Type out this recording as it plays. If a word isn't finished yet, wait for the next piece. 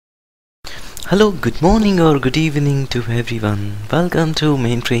Hello, good morning or good evening to everyone. Welcome to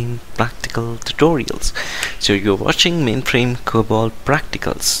Mainframe Practical Tutorials. So you're watching Mainframe COBOL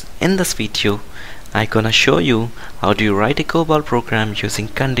Practicals. In this video, I'm gonna show you how do you write a COBOL program using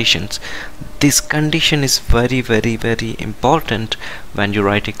conditions. This condition is very important when you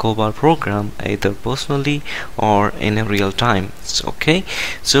write a COBOL program, either personally or in a real time. Okay,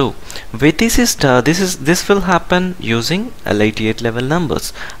 so with this will happen using L88 level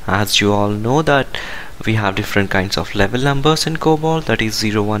numbers. As you all know that we have different kinds of level numbers in COBOL, that is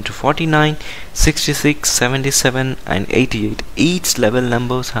 01 to 49, 66, 77 and 88. Each level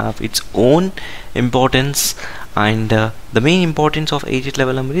numbers have its own importance, and the main importance of 88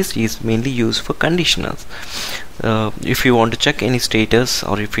 level number is mainly used for conditionals. If you want to check any status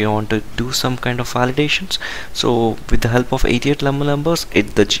or if you want to do some kind of validations, so with the help of 88 level numbers,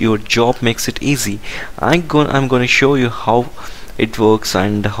 your job makes it easy. I'm going to show you how it works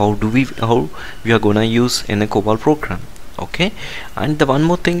and how we are gonna use in a COBOL program. Okay, and the one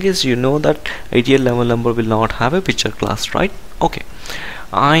more thing is, you know that 88 level number will not have a picture class, right? Okay,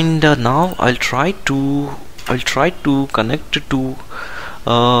 and now I'll try to connect it to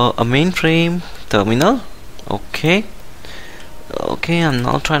a mainframe terminal. Okay, I'm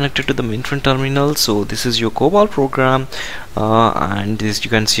now connected to the mainframe terminal. So this is your COBOL program, and this you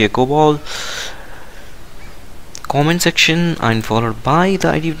can see a COBOL comment section, and followed by the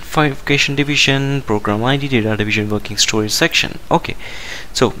identification division, program ID, data division, working storage section. Okay,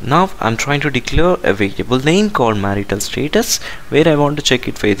 so now I'm trying to declare a variable name called marital status, where I want to check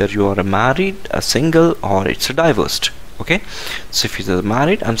it whether you are a married, a single, or it's a divorced. Okay, so if it is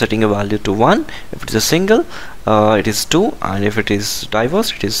married, I'm setting a value to 1. If it is a single, it is 2, and if it is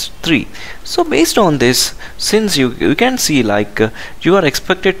divorced, it is 3. So based on this, since you can see like you are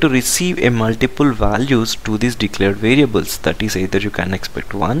expected to receive a multiple values to these declared variables, that is either you can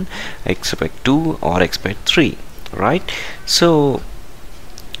expect 1, expect 2, or expect 3, right? So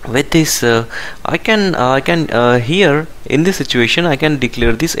with this I can here in this situation I can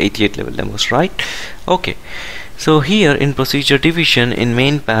declare this 88 level numbers, right? Okay, so here in procedure division in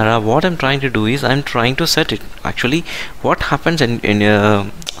main para, what I'm trying to do is I'm trying to set it. Actually, what happens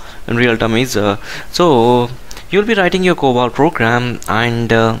in real time is so you'll be writing your COBOL program,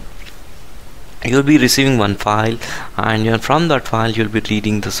 and you'll be receiving one file, and from that file you'll be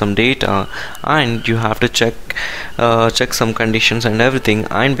reading some data, and you have to check some conditions and everything,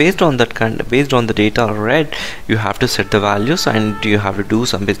 and based on the data read, you have to set the values and you have to do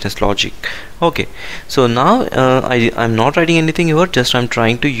some business logic. Okay, so now I'm not writing anything here, just I'm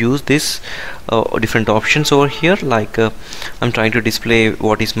trying to use this different options over here, like I'm trying to display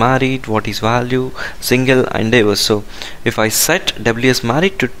what is married, what is value, single, and divorce. So if I set WS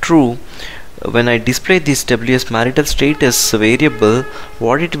married to true, when I display this WS marital status variable,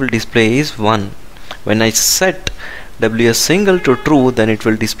 what it will display is 1. When I set WS single to true, then it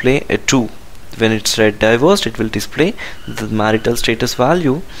will display a 2. When it's divorced, it will display the marital status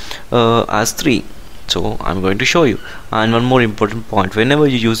value as 3. So I'm going to show you. And one more important point, whenever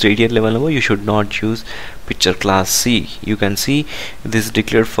you use 88 level number, you should not use picture class C. You can see this is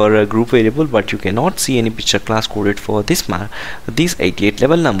declared for a group variable, but you cannot see any picture class coded for these 88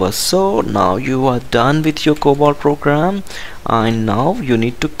 level numbers. So now you are done with your COBOL program, and now you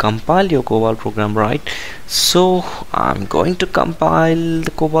need to compile your COBOL program, right? So I'm going to compile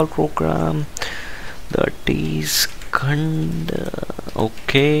the COBOL program, that is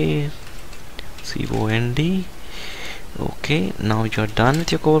okay, COND. Okay, now you're done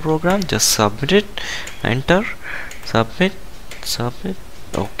with your COBOL program. Just submit it, enter, submit.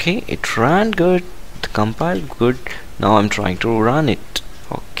 Okay, it ran good, compiled good. Now I'm trying to run it.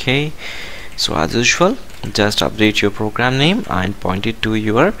 Okay, so as usual, just update your program name and point it to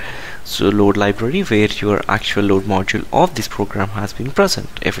your load library where your actual load module of this program has been present.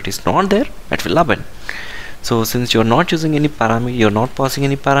 If it is not there, it will abandon. So since you're not using any parameter, you're not passing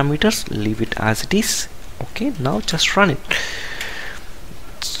any parameters, leave it as it is. Okay, now just run it.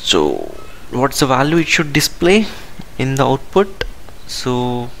 So what's the value it should display in the output?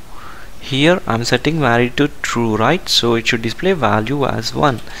 So here I'm setting married to true, right? So it should display value as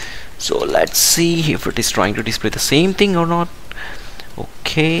 1. So let's see if it is trying to display the same thing or not.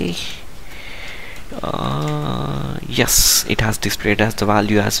 Okay, yes, it has displayed as the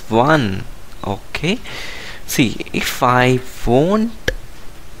value as 1. Okay, see, if I won't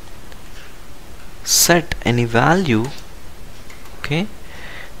set any value, okay,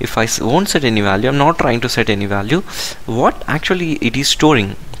 if I won't set any value, I'm not trying to set any value, what actually it is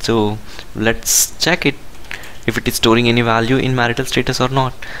storing. So let's check it if it is storing any value in marital status or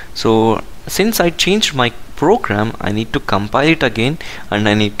not. So since I changed my program, I need to compile it again and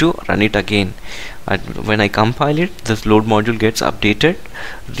I need to run it again. And when I compile it, this load module gets updated,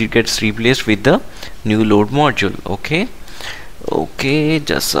 it gets replaced with the new load module. Okay,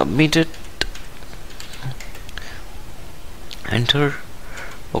 just submit it, enter.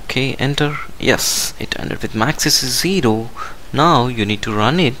 Okay, enter. Yes, it ended with max is 0. Now you need to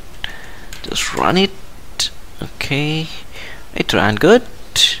run it. Just run it. Okay, it ran good.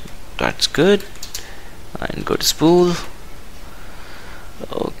 That's good. And go to spool.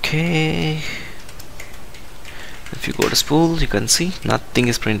 Okay, if you go to spool, you can see nothing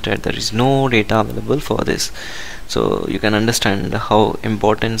is printed. There is no data available for this, so you can understand how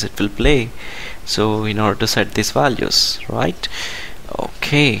importance it will play. So in order to set these values, right?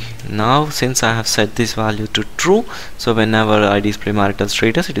 Okay, now since I have set this value to true, so whenever I display marital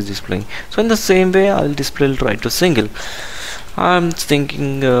status, it is displaying. So in the same way, I will display right to single. I'm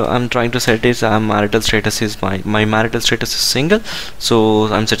thinking I'm trying to set this marital status is my marital status is single, so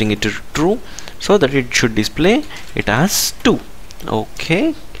I'm setting it to true so that it should display it as 2.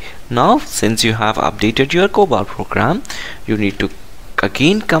 Okay, now since you have updated your COBOL program, you need to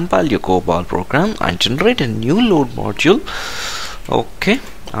again compile your COBOL program and generate a new load module. Okay,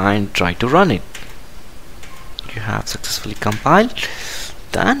 and try to run it. You have successfully compiled,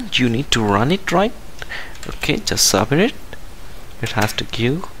 then you need to run it, right? Okay, just submit it. It has to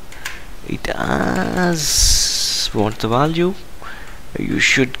give it as what the value. You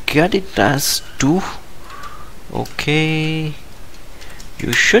should get it as 2. Okay,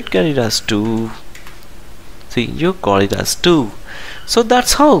 you should get it as 2. See, you got it as 2. So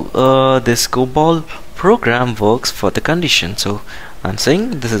that's how this COBOL program works for the condition. So I'm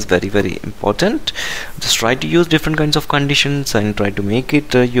saying this is very, very important. Just try to use different kinds of conditions and try to make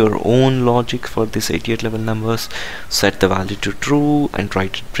it your own logic for this 88 level numbers. Set the value to true and try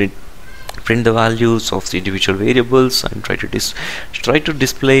to print the values of the individual variables and try to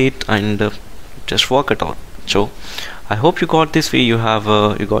display it and just work it out. So I hope you got this way. You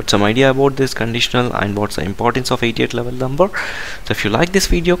got some idea about this conditional and what's the importance of 88 level number. So if you like this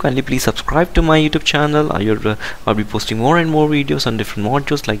video, kindly please subscribe to my YouTube channel. I'll be posting more and more videos on different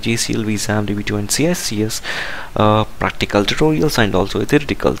modules like GCL, VSAM, DB2 and CSCS, practical tutorials and also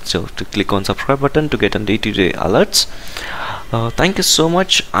theoretical. So to click on subscribe button to get on day-to-day alerts. Thank you so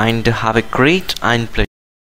much and have a great and pleasant